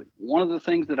responsibility. One of the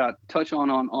things that I touch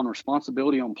on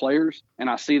responsibility on players, and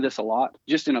I see this a lot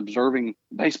just in observing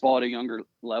baseball at a younger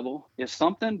level, if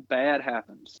something bad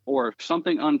happens or if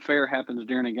something unfair happens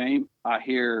during a game, I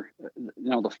hear,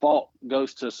 the fault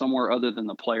goes to somewhere other than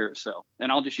the player itself.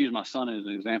 And I'll just use my son as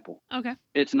an example. Okay.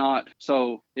 It's not.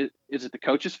 So is it the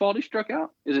coach's fault he struck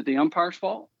out? Is it the umpire's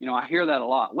fault? I hear that a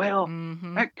lot. Well,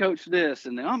 that coach this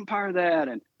and the umpire that,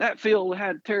 and that field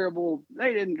had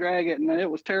they didn't drag it and it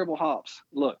was terrible hops.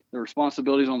 Look, the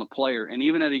responsibility is on the player. And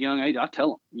even at a young age, I tell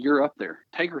them, you're up there.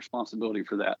 Take responsibility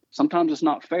for that. Sometimes it's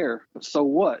not fair, but so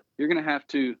what? You're going to have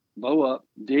to bow up,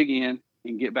 dig in,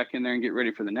 and get back in there and get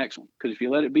ready for the next one. Because if you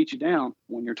let it beat you down,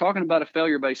 when you're talking about a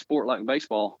failure-based sport like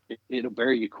baseball, it'll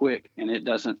bury you quick, and it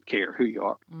doesn't care who you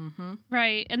are. Mm-hmm.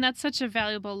 Right, and that's such a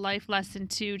valuable life lesson,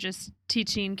 too, just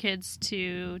teaching kids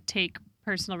to take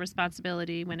personal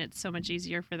responsibility when it's so much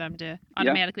easier for them to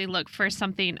automatically look for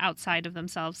something outside of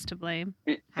themselves to blame.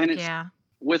 Yeah.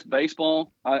 With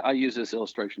baseball, I use this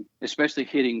illustration, especially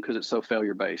hitting, because it's so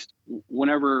failure-based.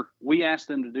 Whenever we ask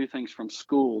them to do things from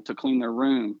school, to clean their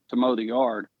room, to mow the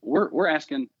yard, we're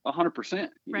asking 100%.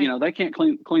 Right. They can't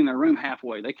clean their room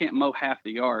halfway. They can't mow half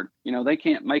the yard. They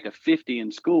can't make a 50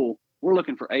 in school. We're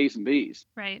looking for A's and B's.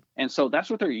 Right. And so that's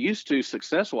what they're used to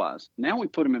success-wise. Now we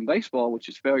put them in baseball, which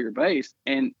is failure-based,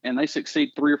 and they succeed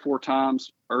 3 or 4 times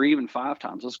or even 5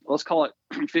 times. Let's call it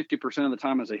 50% of the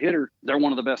time as a hitter, they're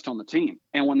one of the best on the team.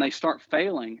 And when they start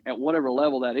failing at whatever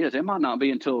level that is, it might not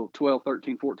be until 12,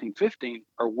 13, 14, 15,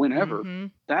 or whenever. Mm-hmm.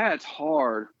 That's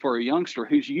hard for a youngster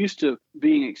who's used to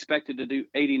being expected to do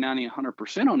 80, 90,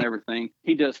 100% on everything.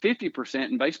 He does 50%,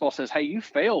 and baseball says, hey, you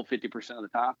failed 50% of the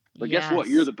time, but guess what?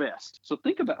 You're the best. So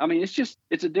think about,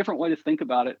 it's a different way to think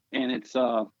about it. And it's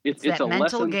a mental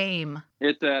lesson. Game.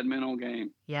 It's that mental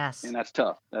game. Yes. And that's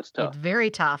tough. It's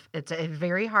very tough. It's a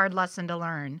very hard lesson to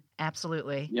learn.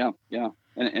 Absolutely. Yeah.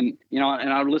 And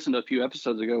I listened to a few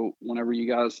episodes ago whenever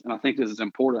you guys, and I think this is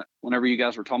important, whenever you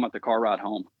guys were talking about the car ride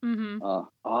home. Mm-hmm.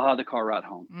 The car ride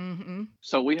home. Mm-hmm.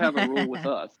 So we have a rule with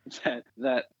us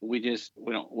that we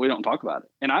don't talk about it.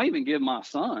 And I even give my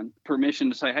son permission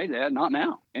to say, hey, Dad, not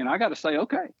now. And I got to say,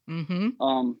 okay.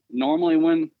 Mm-hmm. Normally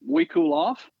when we cool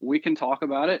off, we can talk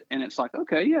about it. And it's like,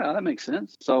 okay, yeah, that makes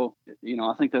sense. So,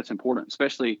 I think that's important,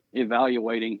 especially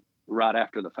evaluating right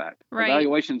after the fact. Right.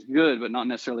 Evaluation's good, but not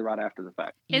necessarily right after the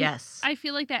fact. And yes. I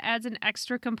feel like that adds an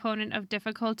extra component of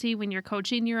difficulty when you're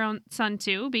coaching your own son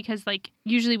too, because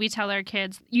usually we tell our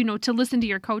kids, to listen to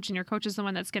your coach, and your coach is the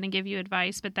one that's going to give you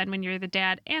advice. But then when you're the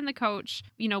dad and the coach,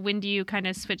 when do you kind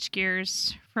of switch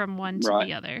gears from one to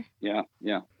the other? Yeah.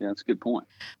 That's a good point.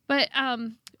 But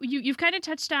you've kind of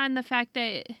touched on the fact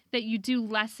that you do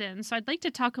lessons. So I'd like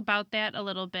to talk about that a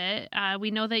little bit.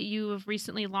 We know that you have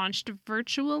recently launched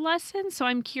virtual lessons. So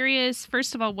I'm curious,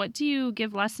 first of all, what do you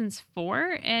give lessons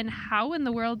for, and how in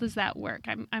the world does that work?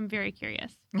 I'm very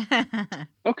curious.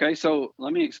 Okay, so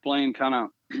let me explain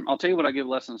I'll tell you what I give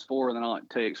lessons for, and then I'll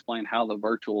explain how the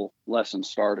virtual lessons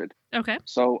started. Okay.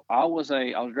 So I was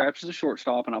drafted as a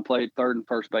shortstop, and I played third and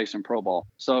first base in pro ball.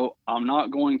 So I'm not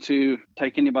going to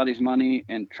take anybody's money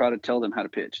and try to tell them how to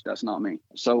pitch. That's not me.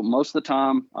 So most of the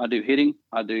time I do hitting,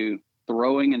 I do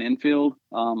throwing and infield,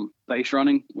 base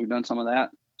running. We've done some of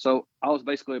that. So I was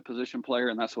basically a position player,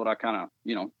 and that's what I kind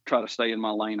of, try to stay in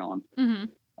my lane on.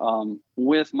 Mm-hmm.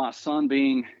 With my son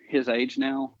being his age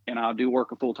now, and I do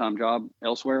work a full-time job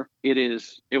elsewhere, it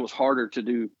was harder to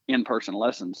do in-person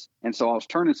lessons. And so I was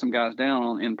turning some guys down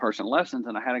on in-person lessons,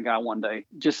 and I had a guy one day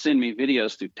just send me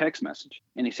videos through text message.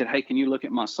 And he said, "Hey, can you look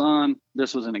at my son?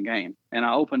 This was in a game." And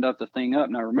I opened up the thing up,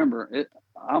 and I remember it.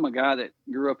 I'm a guy that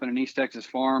grew up in an East Texas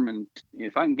farm, and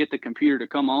if I can get the computer to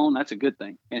come on, that's a good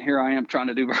thing. And here I am trying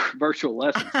to do virtual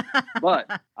lessons. But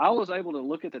I was able to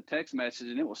look at the text message,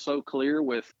 and it was so clear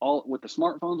with the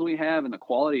smartphones we have and the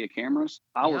quality of cameras.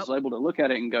 I was able to look at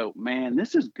it and go, man,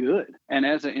 this is good. And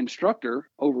as an instructor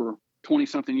over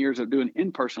 20-something years of doing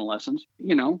in-person lessons,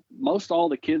 most all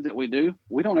the kids that we do,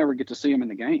 we don't ever get to see them in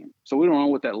the game. So we don't know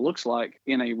what that looks like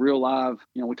in a real live,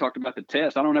 we talked about the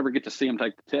test. I don't ever get to see them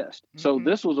take the test. Mm-hmm. So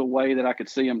this was a way that I could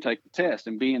see them take the test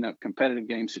and be in a competitive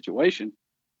game situation.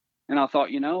 And I thought,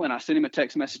 and I sent him a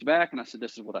text message back, and I said,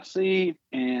 "This is what I see."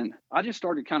 And I just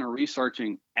started kind of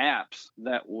researching apps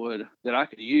that I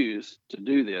could use to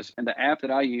do this. And the app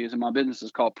that I use, and my business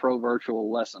is called Pro Virtual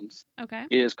Lessons,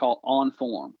 is called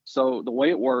OnForm. So the way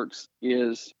it works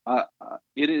is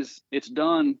it's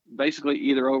done basically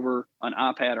either over an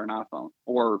iPad or an iPhone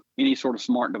or any sort of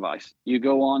smart device. You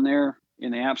go on there in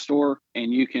the App Store,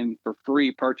 and you can for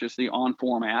free purchase the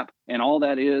OnForm app. And all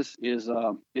that is it's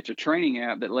a training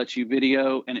app that lets you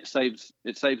video, and it saves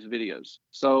videos.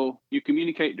 So you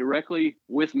communicate directly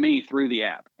with me through the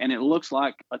app, and it looks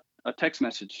like a text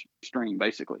message stream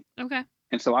basically. Okay.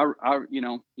 And so I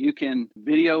you can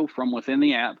video from within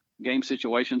the app, game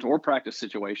situations or practice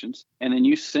situations, and then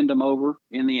you send them over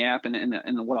in the app. And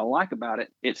what I like about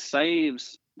it,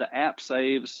 the app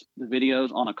saves the videos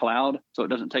on a cloud, so it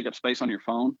doesn't take up space on your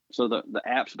phone. So the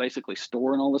app's basically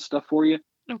storing all this stuff for you.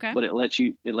 Okay. But it lets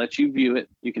you view it.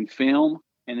 You can film,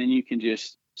 and then you can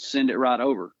just send it right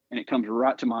over, and it comes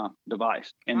right to my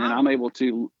device. And then I'm able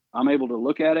to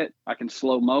look at it. I can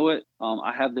slow mo it.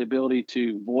 I have the ability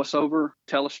to voice over,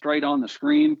 tell it straight on the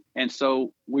screen. And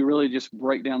so we really just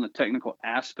break down the technical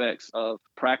aspects of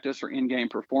practice or in-game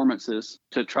performances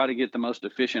to try to get the most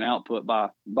efficient output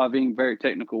by being very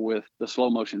technical with the slow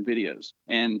motion videos.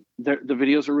 And the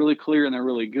videos are really clear, and they're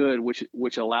really good,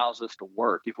 which allows us to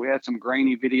work. If we had some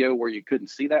grainy video where you couldn't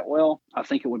see that well, I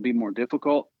think it would be more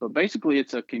difficult. But basically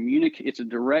it's a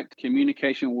direct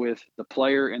communication with the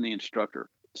player and the instructor.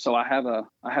 So I have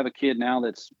a kid now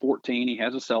that's 14. He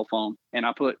has a cell phone, and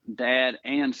I put dad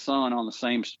and son on the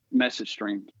same message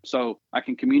stream. So I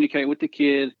can communicate with the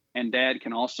kid, and dad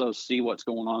can also see what's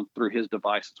going on through his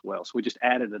device as well. So we just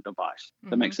added a device.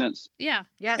 That makes sense? Yeah.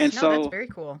 Yes. And that's very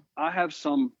cool. I have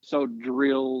some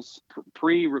drills,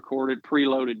 pre-recorded,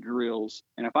 preloaded drills.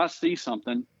 And if I see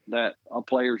something that a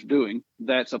player's doing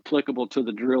that's applicable to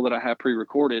the drill that I have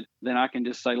pre-recorded, then I can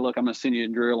just say, "Look, I'm going to send you a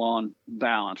drill on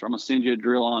balance, or I'm going to send you a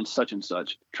drill on such and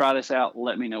such. Try this out.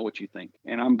 Let me know what you think."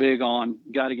 And I'm big on,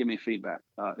 got to give me feedback,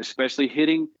 especially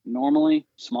hitting. Normally,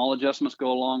 small adjustments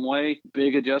go a long way.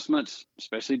 Big adjustments,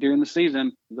 especially during the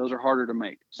season, those are harder to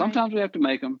make. Sometimes we have to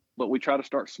make them, but we try to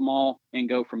start small and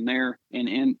go from there. And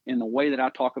in the way that I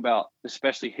talk about,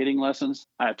 especially hitting lessons,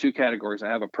 I have two categories. I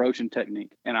have approach and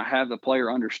technique, and I have the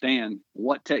player understand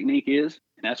what technique is,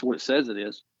 and that's what it says it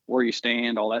is. Where you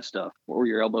stand, all that stuff, where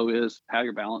your elbow is, how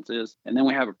your balance is. And then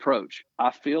we have approach.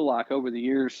 I feel like over the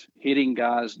years, hitting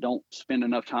guys don't spend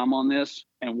enough time on this.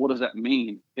 And what does that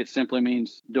mean? It simply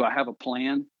means, do I have a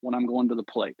plan when I'm going to the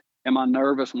plate? Am I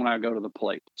nervous when I go to the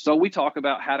plate? So we talk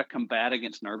about how to combat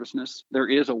against nervousness. There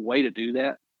is a way to do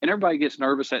that. And everybody gets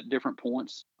nervous at different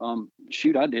points. I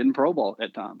did in pro ball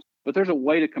at times. But there's a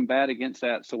way to combat against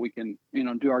that so we can,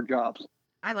 do our jobs.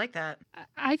 I like that.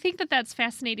 I think that that's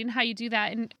fascinating how you do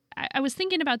that. And I was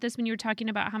thinking about this when you were talking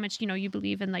about how much, you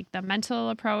believe in like the mental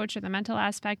approach or the mental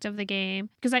aspect of the game.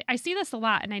 Because I see this a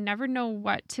lot and I never know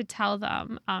what to tell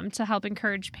them to help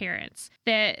encourage parents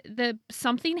that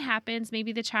something happens.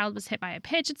 Maybe the child was hit by a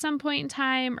pitch at some point in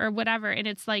time or whatever. And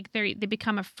it's like they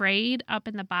become afraid up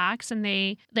in the box, and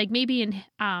they like maybe in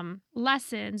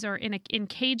lessons or in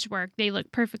cage work, they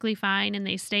look perfectly fine and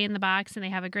they stay in the box and they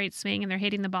have a great swing and they're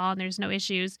hitting the ball and there's no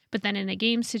issues. But then in a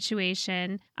game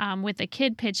situation with a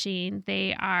kid pitching,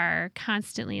 they are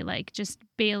constantly like just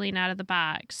bailing out of the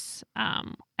box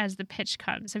as the pitch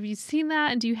comes. Have you seen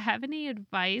that? And do you have any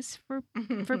advice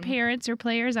for parents or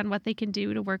players on what they can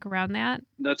do to work around that?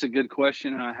 That's a good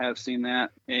question, and I have seen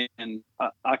that, and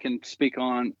I can speak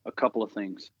on a couple of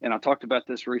things. And I talked about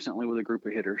this recently with a group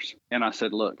of hitters, and I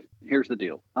said, look, here's the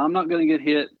deal. I'm not going to get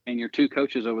hit, and your two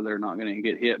coaches over there are not going to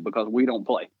get hit because we don't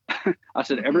play. I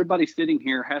said, everybody sitting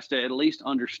here has to at least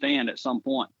understand at some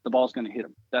point the ball's going to hit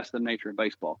them. That's the nature of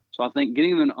baseball. So I think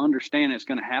getting them to understand it's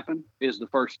going to happen is the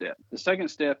first step. The second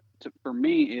step for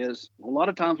me is a lot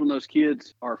of times when those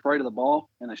kids are afraid of the ball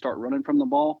and they start running from the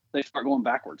ball, they start going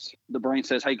backwards. The brain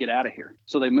says, hey, get out of here.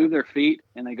 So they move their feet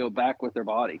and they go back with their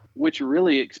body, which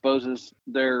really exposes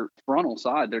their frontal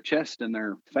side, their chest and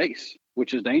their face,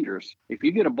 which is dangerous. If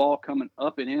you get a ball coming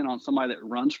up and in on somebody that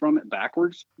runs from it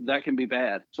backwards, that can be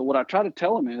bad. So what I try to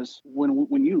tell them is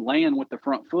when you land with the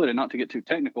front foot, and not to get too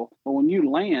technical, but when you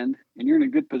land and you're in a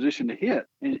good position to hit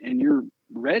and you're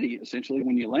ready, essentially,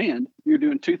 when you land, you're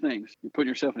doing two things. You're putting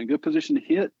yourself in a good position to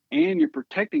hit and you're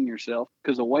protecting yourself,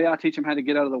 because the way I teach them how to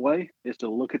get out of the way is to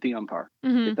look at the umpire.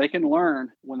 If they can learn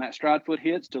when that stride foot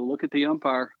hits to look at the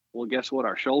umpire, well, guess what?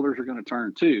 Our shoulders are going to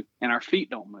turn too, and our feet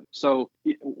don't move. So,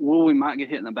 we might get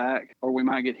hit in the back, or we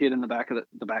might get hit in the back of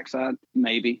the backside,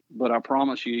 maybe. But I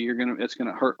promise you, it's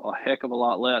going to hurt a heck of a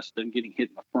lot less than getting hit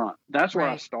in the front. That's where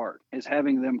I start, is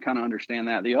having them kind of understand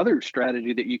that. The other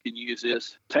strategy that you can use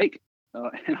is take.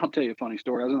 And I'll tell you a funny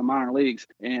story. I was in the minor leagues,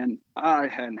 and I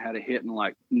hadn't had a hit in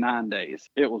like 9 days.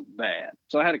 It was bad.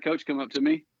 So I had a coach come up to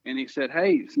me, and he said,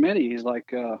 hey, Smitty, he's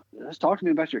like, let's talk to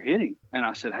me about your hitting. And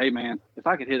I said, hey, man, if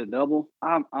I could hit a double,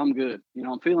 I'm good.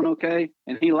 I'm feeling okay.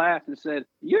 And he laughed and said,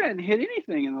 you hadn't hit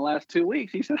anything in the last 2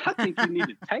 weeks. He said, I think you need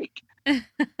to take.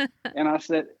 And I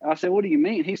said, what do you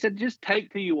mean? He said, just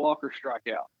take till you walk or strike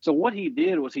out. So what he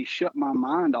did was he shut my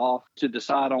mind off to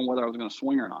decide on whether I was going to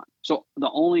swing or not. So the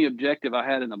only objective I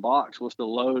had in the box was to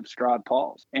load, stride,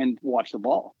 pause, and watch the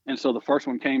ball. And so the first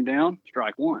one came down,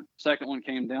 strike one. Second one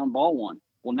came down, ball one.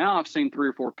 Well, now I've seen 3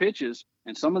 or 4 pitches,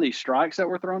 and some of these strikes that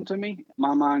were thrown to me,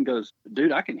 my mind goes,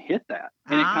 dude, I can hit that.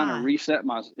 And it kind of reset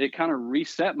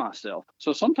myself.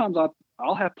 So sometimes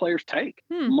I'll have players take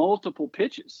multiple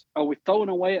pitches. Are we throwing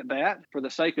away at bat for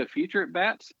the sake of future at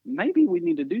bats? Maybe we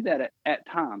need to do that at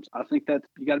times. I think that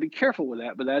you got to be careful with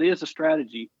that, but that is a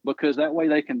strategy, because that way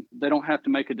they don't have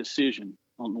to make a decision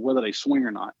on whether they swing or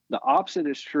not. The opposite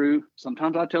is true.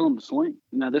 Sometimes I tell them to swing.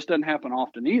 Now, this doesn't happen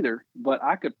often either, but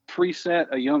I could preset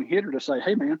a young hitter to say,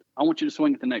 hey, man, I want you to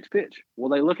swing at the next pitch.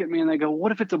 Well, they look at me and they go,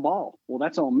 what if it's a ball? Well,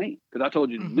 that's on me, because I told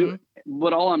you to do it.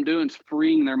 But all I'm doing is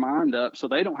freeing their mind up so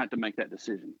they don't have to make that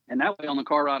decision. And that way on the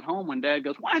car ride home, when Dad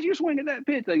goes, why did you swing at that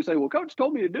pitch? They can say, well, Coach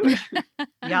told me to do it.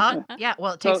 Yeah.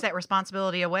 Well, it takes that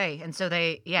responsibility away. And so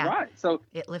right. So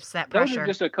it lifts that pressure. Those are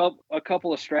just a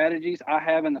couple of strategies. I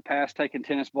have in the past taken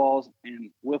tennis balls and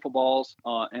wiffle balls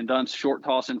and done short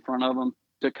toss in front of them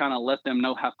to kind of let them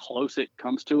know how close it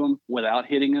comes to them without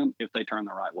hitting them if they turn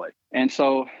the right way. And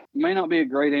so it may not be a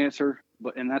great answer,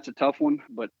 and that's a tough one,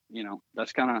 but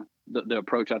that's kind of the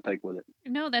approach I take with it.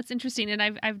 No, that's interesting. And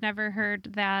I've never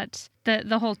heard that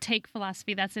the whole take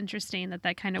philosophy. That's interesting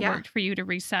that kind of worked for you to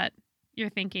reset your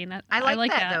thinking. I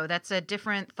like that though. That's a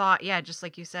different thought. Yeah, just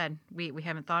like you said, we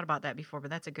haven't thought about that before,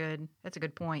 but that's a good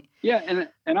point. Yeah,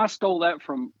 and I stole that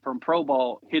from pro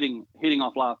ball hitting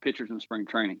off live pitchers in spring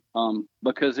training.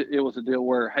 Because it was a deal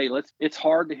where, hey, it's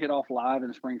hard to hit off live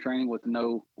in spring training with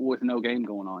no game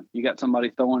going on. You got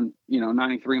somebody throwing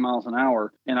 93 miles an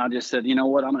hour, and I just said, you know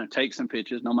what, I'm going to take some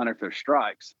pitches, no matter if they're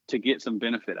strikes, to get some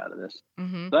benefit out of this.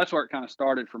 So that's where it kind of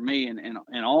started for me,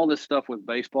 and all this stuff with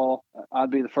baseball.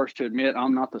 I'd be the first to admit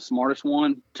I'm not the smartest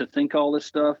one to think all this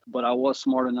stuff, but I was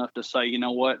smart enough to say, you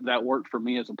know what, that worked for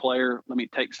me as a player. Let me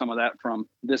take some of that from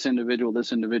this individual,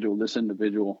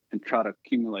 and try to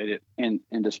accumulate it and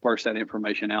disperse that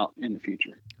information out in the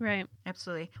future. Right.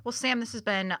 Absolutely. Well, Sam, this has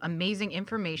been amazing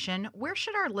information. Where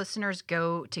should our listeners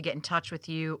go to get in touch with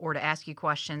you, or to ask you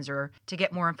questions, or to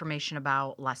get more information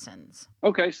about lessons?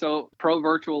 Okay, so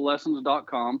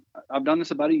provirtuallessons.com. I've done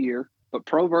this about a year. But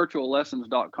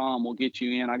provirtuallessons.com will get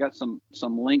you in. I got some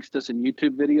links to some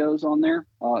YouTube videos on there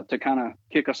to kind of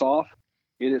kick us off.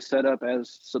 it is set up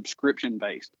as subscription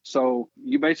based. So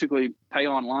you basically pay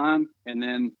online, and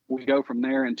then we go from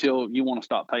there until you want to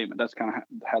stop payment. That's kind of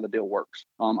how the deal works.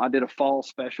 I did a fall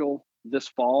special this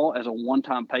fall as a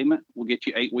one-time payment. Will get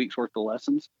you 8 weeks worth of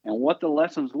lessons. And what the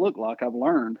lessons look like, I've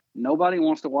learned, nobody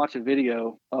wants to watch a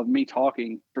video of me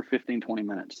talking for 15, 20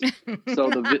 minutes.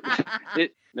 So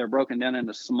they're broken down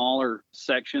into smaller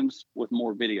sections with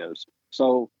more videos.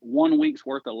 So 1 week's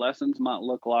worth of lessons might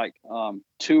look like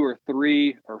 2 or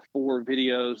 3 or 4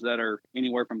 videos that are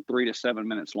anywhere from 3 to 7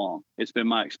 minutes long. It's been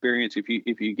my experience. If you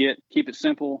keep it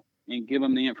simple and give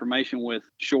them the information with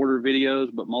shorter videos,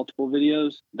 but multiple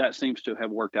videos, that seems to have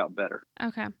worked out better.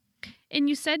 Okay. And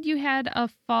you said you had a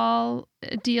fall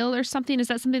deal or something. Is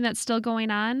that something that's still going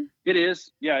on? It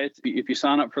is. Yeah. If you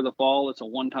sign up for the fall, it's a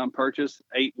one-time purchase,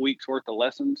 8 weeks worth of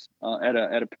lessons at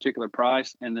a particular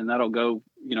price. And then that'll go,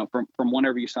 from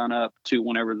whenever you sign up to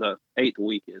whenever the 8th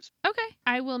week is. Okay.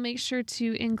 I will make sure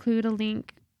to include a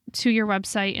link to your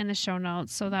website in the show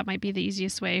notes. So that might be the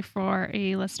easiest way for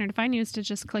a listener to find you, is to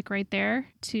just click right there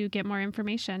to get more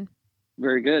information.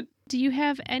 Very good. Do you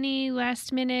have any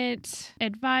last minute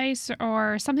advice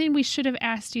or something we should have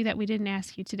asked you that we didn't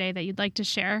ask you today that you'd like to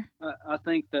share? I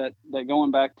think that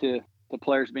going back to the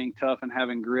players being tough and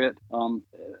having grit,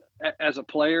 as a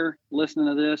player listening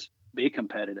to this, be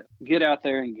competitive. Get out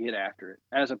there and get after it.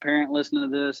 As a parent listening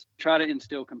to this, try to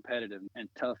instill competitive and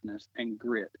toughness and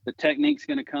grit. The technique's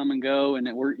going to come and go, and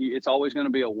it's always going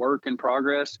to be a work in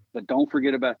progress, but don't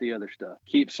forget about the other stuff.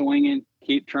 Keep swinging,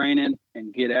 keep training,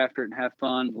 and get after it and have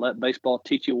fun. Let baseball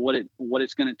teach you what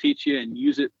it's going to teach you, and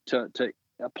use it to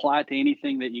apply it to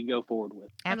anything that you go forward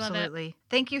with. Absolutely.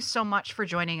 Thank you so much for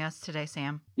joining us today,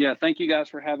 Sam. Yeah, thank you guys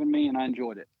for having me, and I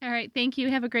enjoyed it. All right. Thank you.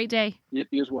 Have a great day. Yep,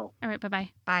 you as well. All right.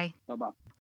 Bye-bye. Bye. Bye-bye.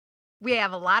 We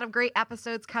have a lot of great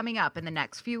episodes coming up in the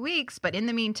next few weeks, but in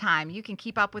the meantime, you can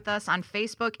keep up with us on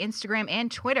Facebook, Instagram,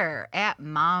 and Twitter at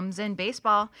Moms in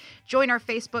Baseball. Join our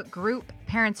Facebook group,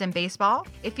 Parents in Baseball.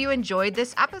 If you enjoyed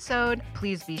this episode,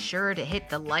 please be sure to hit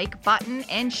the like button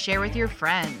and share with your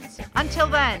friends. Until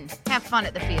then, have fun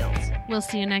at the fields. We'll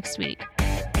see you next week.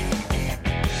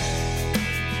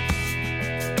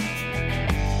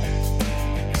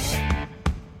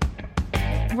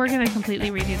 We're going to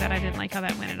completely redo that. I didn't like how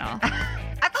that went at all.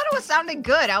 I thought it was sounding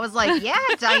good. I was like, yeah,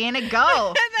 Diana,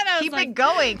 go. Keep it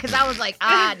going. Because I was like,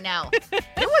 no.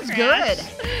 It was good.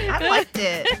 I liked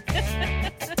it.